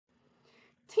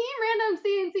Random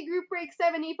C&C group break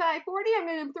 7540. I'm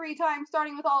going to do them 3 times,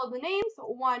 starting with all of the names.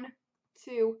 1,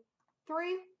 2,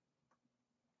 3.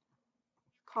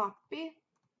 Copy.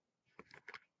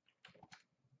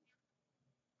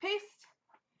 Paste.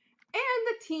 And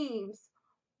the teams.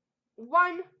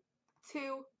 1,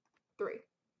 2, 3.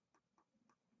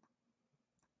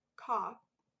 Copy.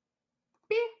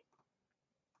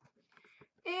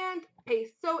 And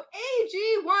paste. So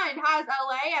AG1 has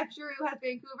LA, F. Giroux has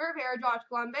Vancouver, Vera Josh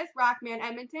Columbus, Rackman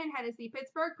Edmonton, Hennessy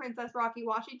Pittsburgh, Princess Rocky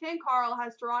Washington, Carl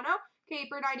has Toronto,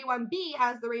 Caper 91B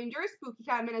has the Rangers, Spooky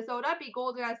Cat Minnesota, B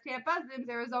Golden has Tampa, Zims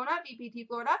Arizona, VPT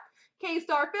Florida,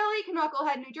 K-Star Philly,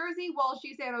 Knucklehead New Jersey,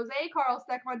 Walshy San Jose, Carl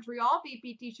Steck Montreal,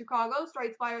 VPT Chicago,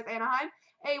 Stripes Flyers Anaheim,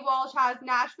 A Walsh has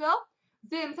Nashville,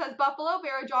 Zims has Buffalo,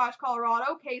 Vera Josh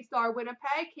Colorado, K-Star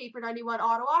Winnipeg, Caper 91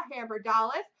 Ottawa, Hammer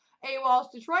Dallas, A. Walsh,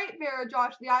 Detroit, Vera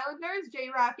Josh, the Islanders, J.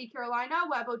 Raffy, Carolina,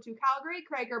 Webo 2, Calgary,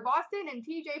 Krager, Boston, and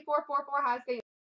TJ444 has St.